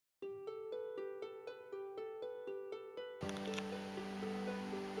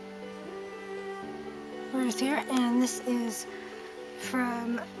Ruth here, and this is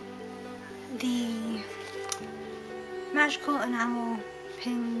from the Magical Enamel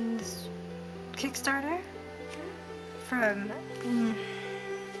Pins Kickstarter from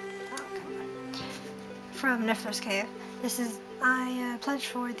Nifflerscave. This is, I pledged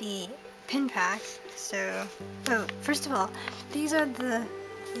for the pin packs, so, first of all, these are the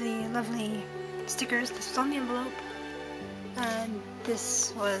lovely stickers. This was on the envelope, and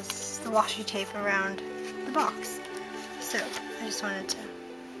this was the washi tape around the box. So, I just wanted to,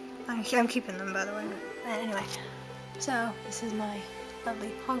 I'm keeping them, by the way. Anyway, so this is my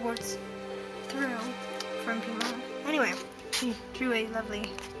lovely Hogwarts thrill from Pima. Anyway, she drew a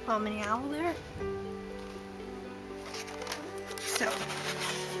lovely little mini owl there. So,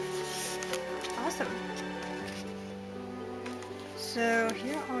 awesome. So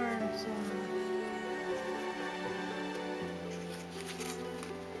here are some.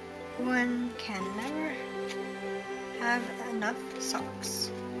 One can never have enough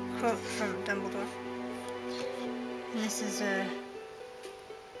socks. Quote from Dumbledore. And this is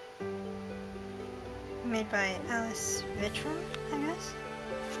made by Alice Vitram, I guess.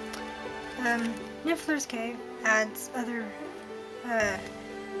 Nifflerscave adds other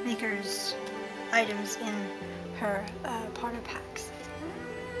makers' items in her Potter packs.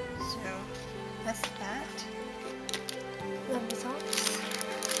 So that's that. Lovely socks.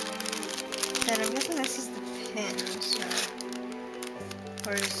 Then I'm guessing this is the pin, so,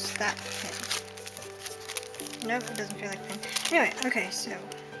 or is that the pin? Nope, it doesn't feel like a pin. Anyway, okay, so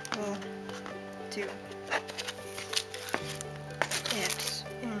we'll do it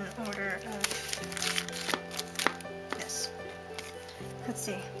in order of this. Let's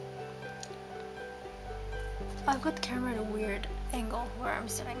see. I've got the camera at a weird angle where I'm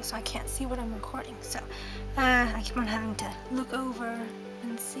sitting, so I can't see what I'm recording. So I keep on having to look over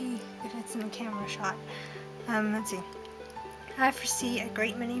and see if it's in the camera shot. Let's see. I foresee a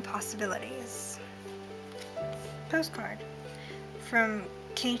great many possibilities. Postcard from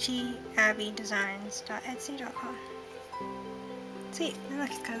katieabbeydesigns.etsy.com. See, look,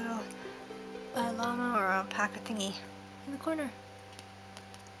 it's got a little llama or alpaca thingy in the corner.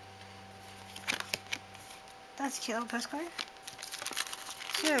 That's a cute little postcard.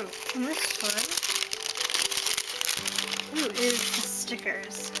 So, in this one, is the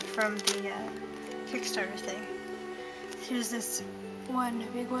stickers from the Kickstarter thing. Here's this one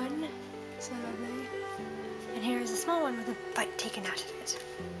big one, so lovely. And here's a small one with a bite taken out of it.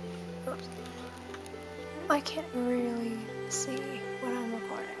 Oops. I can't really see what I'm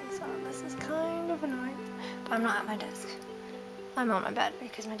recording, so this is kind of annoying. But I'm not at my desk. I'm on my bed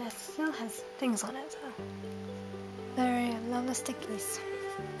because my desk still has things on it, so. Very lovely stickies.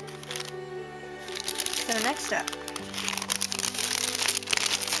 So next up.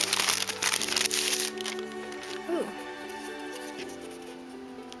 Ooh.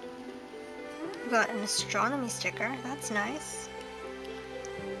 We got an astronomy sticker. That's nice.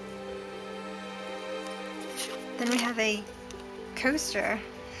 Then we have a coaster.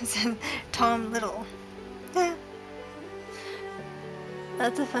 It says Tom Little.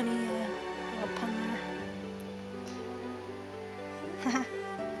 That's a funny little pun there.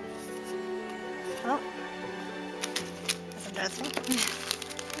 Oh, that's interesting.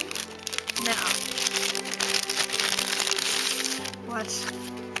 Now, what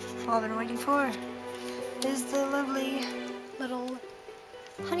we've all been waiting for is the lovely little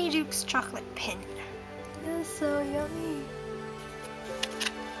Honeydukes chocolate pin. It's so yummy.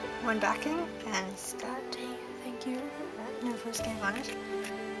 One backing, and it's got a thank you, Nifflerscave on it.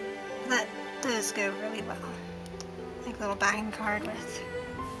 That does go really well. Like a little backing card with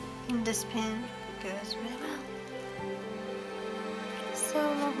this pin goes really well. So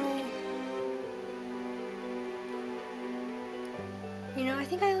lovely. You know, I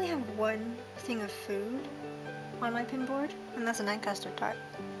think I only have one thing of food on my pin board, and that's a night custard tart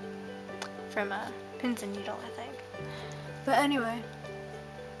from Pins and Needle, I think. But anyway,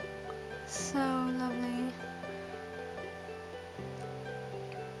 so lovely.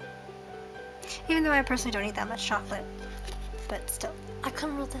 Even though I personally don't eat that much chocolate, but still, I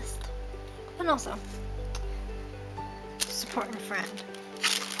couldn't resist. And also, supporting a friend.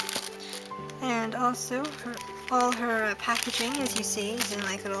 And also, all her packaging, as you see, is in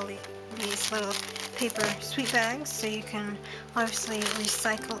like these little paper sweet bags, so you can obviously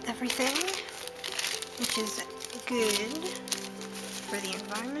recycle everything, which is good for the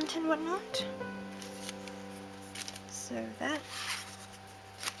environment and whatnot. So that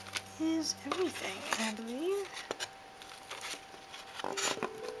is everything, I believe.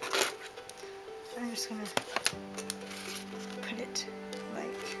 I'm just gonna put it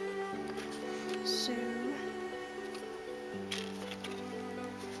like so.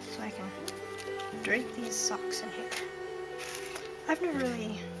 drape these socks in here. I've never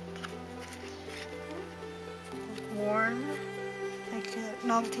really worn like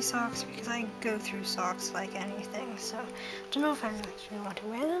novelty socks because I go through socks like anything, so I don't know if I really want to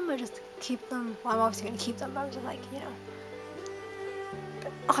wear them or just keep them. Well, I'm obviously going to keep them, but I'm just like, you know.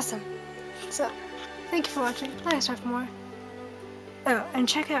 But awesome. So, thank you for watching. Like and subscribe for more. Oh, and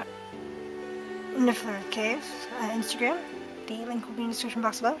check out Nifflerscave Instagram. The link will be in the description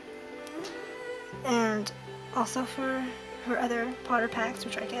box below. And also for her other Potter packs,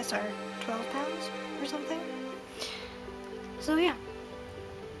 which I guess are 12 pounds or something. So yeah.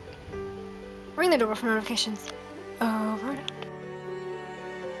 Ring the doorbell for notifications. Over.